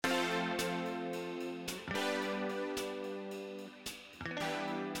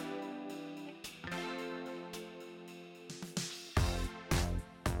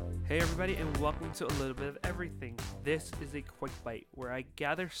Hey everybody, and welcome to a little bit of everything. This is a quick bite where I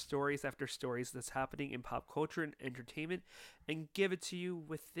gather stories after stories that's happening in pop culture and entertainment and give it to you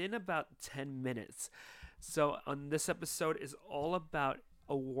within about 10 minutes. So on this episode is all about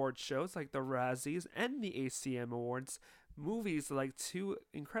award shows like the Razzies and the ACM Awards, movies like two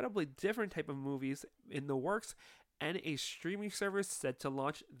incredibly different type of movies in the works, and a streaming service set to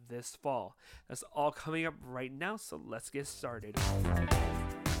launch this fall. That's all coming up right now, so let's get started.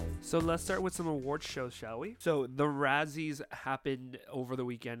 So let's start with some award shows, shall we? So the Razzies happened over the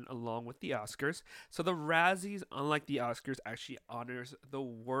weekend along with the Oscars. So the Razzies, unlike the Oscars, actually honors the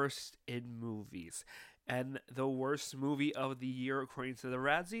worst in movies. And the worst movie of the year, according to the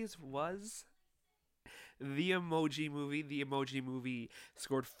Razzies, was The Emoji Movie. The Emoji Movie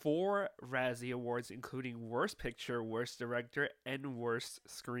scored 4 Razzie Awards, including Worst Picture, Worst Director, and Worst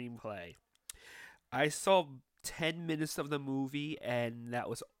Screenplay. I saw 10 minutes of the movie and that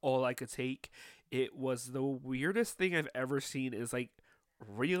was all I could take. It was the weirdest thing I've ever seen. Is like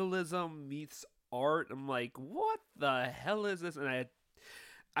realism meets art. I'm like, what the hell is this? And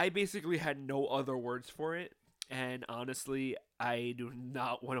I basically had no other words for it. And honestly, I do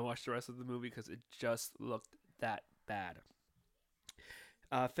not want to watch the rest of the movie because it just looked that bad.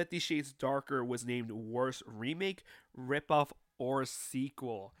 50 Shades Darker was named Worst Remake, Ripoff, or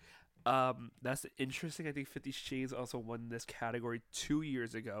Sequel. That's interesting. I think 50 Shades also won this category 2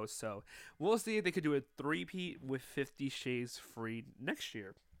 years ago, so we'll see if they could do a three-peat with 50 Shades free next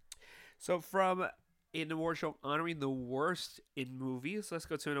year. So from an award show honoring the worst in movies, let's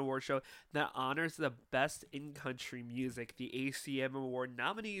go to an award show that honors the best in country music. The ACM Award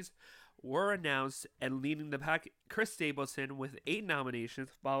nominees were announced, and leading the pack, Chris Stapleton with 8 nominations,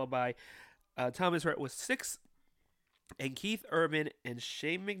 followed by Thomas Rhett with 6, and Keith Urban and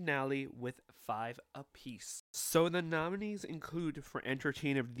Shane McNally with 5 apiece. So the nominees include for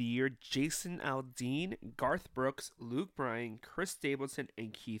Entertainer of the Year Jason Aldean, Garth Brooks, Luke Bryan, Chris Stapleton,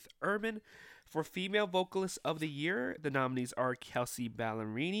 and Keith Urban. For Female Vocalist of the Year, the nominees are Kelsey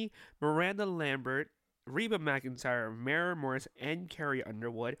Ballerini, Miranda Lambert, Reba McEntire, Mara Morris, and Carrie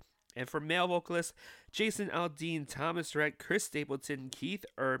Underwood. And for Male Vocalist, Jason Aldean, Thomas Rhett, Chris Stapleton, Keith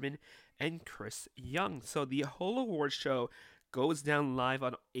Urban, and Chris Young. So the whole award show goes down live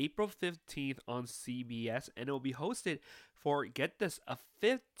on April 15th on CBS, and it will be hosted for, get this, a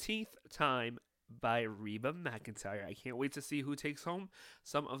 15th time by Reba McEntire. I can't wait to see who takes home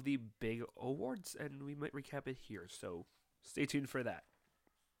some of the big awards, and we might recap it here, so stay tuned for that.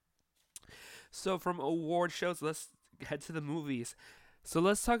 So from award shows, let's head to the movies. So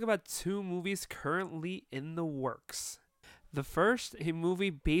let's talk about 2 movies currently in the works. The first, a movie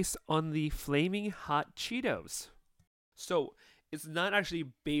based on the Flamin Hot Cheetos. So it's not actually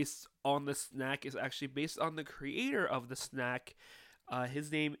based on the snack, it's actually based on the creator of the snack.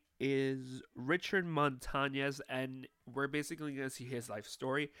 His name is Richard Montañez, and we're basically going to see his life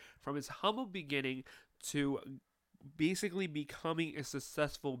story from his humble beginning to basically becoming a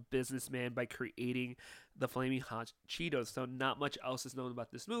successful businessman by creating the Flamin Hot Cheetos. So not much else is known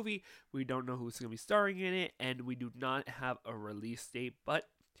about this movie. We don't know who's going to be starring in it, and we do not have a release date, but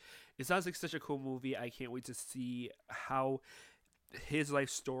it sounds like such a cool movie. I can't wait to see how his life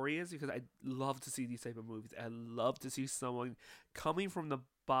story is, because I love to see these type of movies. I love to see someone coming from the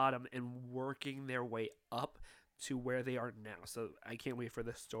bottom and working their way up to where they are now. So I can't wait for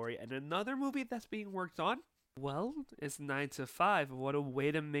this story. And another movie that's being worked on, well, it's 9 to 5. What a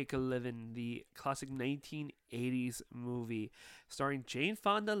way to make a living. The classic 1980s movie starring Jane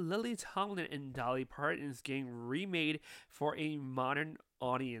Fonda, Lily Tomlin, and Dolly Parton is getting remade for a modern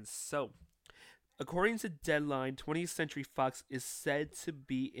audience. So, according to Deadline, 20th Century Fox is said to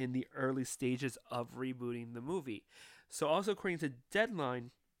be in the early stages of rebooting the movie. So also according to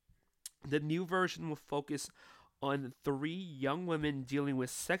Deadline, the new version will focus on 3 young women dealing with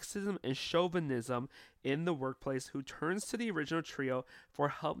sexism and chauvinism in the workplace, who turns to the original trio for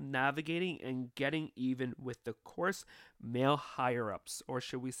help navigating and getting even with the coarse male higher-ups, or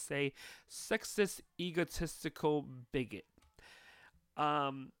should we say sexist, egotistical bigot.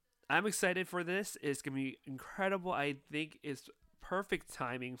 I'm excited for this. It's going to be incredible. I think it's perfect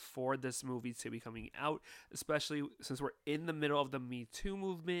timing for this movie to be coming out, especially since we're in the middle of the Me Too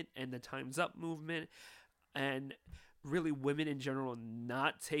movement and the Time's Up movement, and really women in general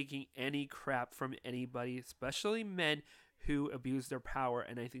not taking any crap from anybody, especially men who abuse their power.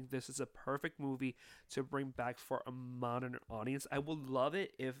 And I think this is a perfect movie to bring back for a modern audience. I would love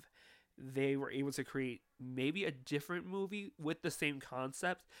it if they were able to create maybe a different movie with the same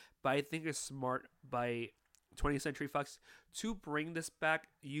concept, but I think it's smart by 20th Century Fox to bring this back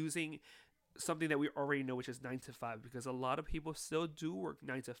using something that we already know, which is 9 to 5, because a lot of people still do work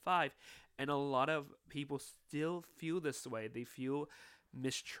 9 to 5, and a lot of people still feel this way. They feel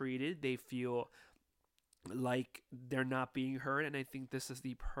mistreated, they feel like they're not being heard, and I think this is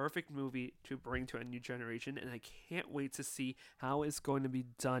the perfect movie to bring to a new generation, and I can't wait to see how it's going to be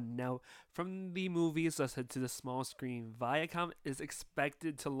done. Now, from the movies, let's head to the small screen. Viacom is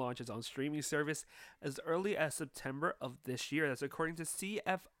expected to launch its own streaming service as early as September of this year. That's according to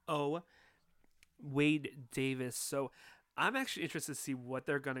CFO Wade Davis. So I'm actually interested to see what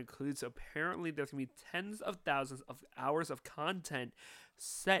they're going to include. So apparently there's going to be tens of thousands of hours of content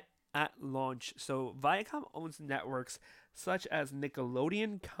set at launch. So Viacom owns networks such as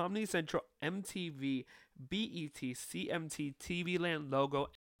Nickelodeon, Comedy Central, MTV, BET, CMT, TV Land, Logo,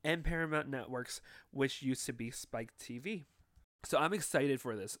 and Paramount Networks, which used to be Spike TV. So I'm excited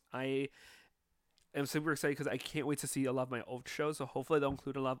for this. I am super excited because I can't wait to see a lot of my old shows. So hopefully they'll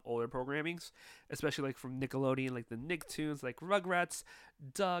include a lot of older programmings, especially like from Nickelodeon, like the Nicktoons, like Rugrats,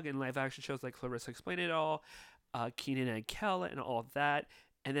 Doug, and live action shows like Clarissa Explained It All, Keenan and Kel, and all of that.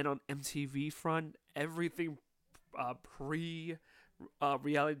 And then on MTV front, everything pre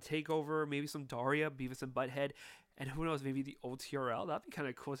reality takeover, maybe some Daria, Beavis and Butthead, and who knows, maybe the old TRL. That'd be kind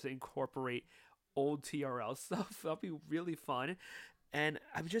of cool to incorporate old TRL stuff. That'd be really fun. And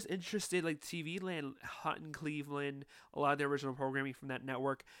I'm just interested, like TV Land, Hot in Cleveland, a lot of the original programming from that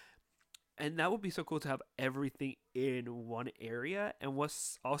network. And that would be so cool to have everything in one area. And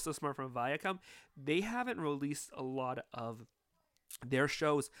what's also smart from Viacom, they haven't released a lot of their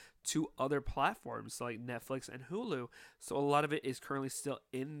shows to other platforms like Netflix and Hulu. So a lot of it is currently still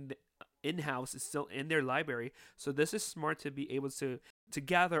in-house, it's still in their library. So this is smart to be able to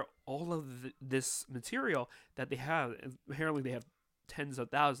gather all of this material that they have. And apparently they have tens of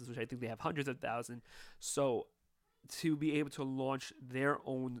thousands, which I think they have hundreds of thousands. So to be able to launch their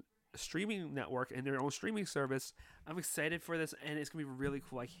own streaming network and their own streaming service, I'm excited for this, and it's gonna be really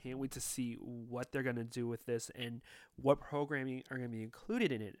cool. I can't wait to see what they're gonna do with this and what programming are gonna be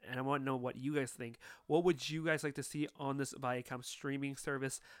included in it. And I want to know what you guys think. What would you guys like to see on this Viacom streaming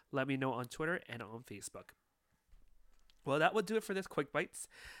service? Let me know on Twitter and on Facebook. Well, that would do it for this Quick Bites.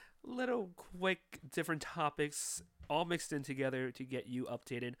 Little quick different topics all mixed in together to get you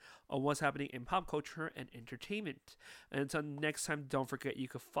updated on what's happening in pop culture and entertainment. And until next time, don't forget you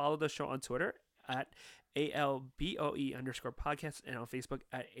can follow the show on Twitter at ALBOE_podcast and on Facebook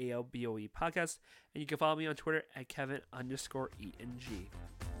at ALBOE podcast. And you can follow me on Twitter at Kevin_ENG.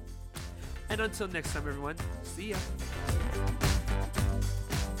 And until next time, everyone, see ya.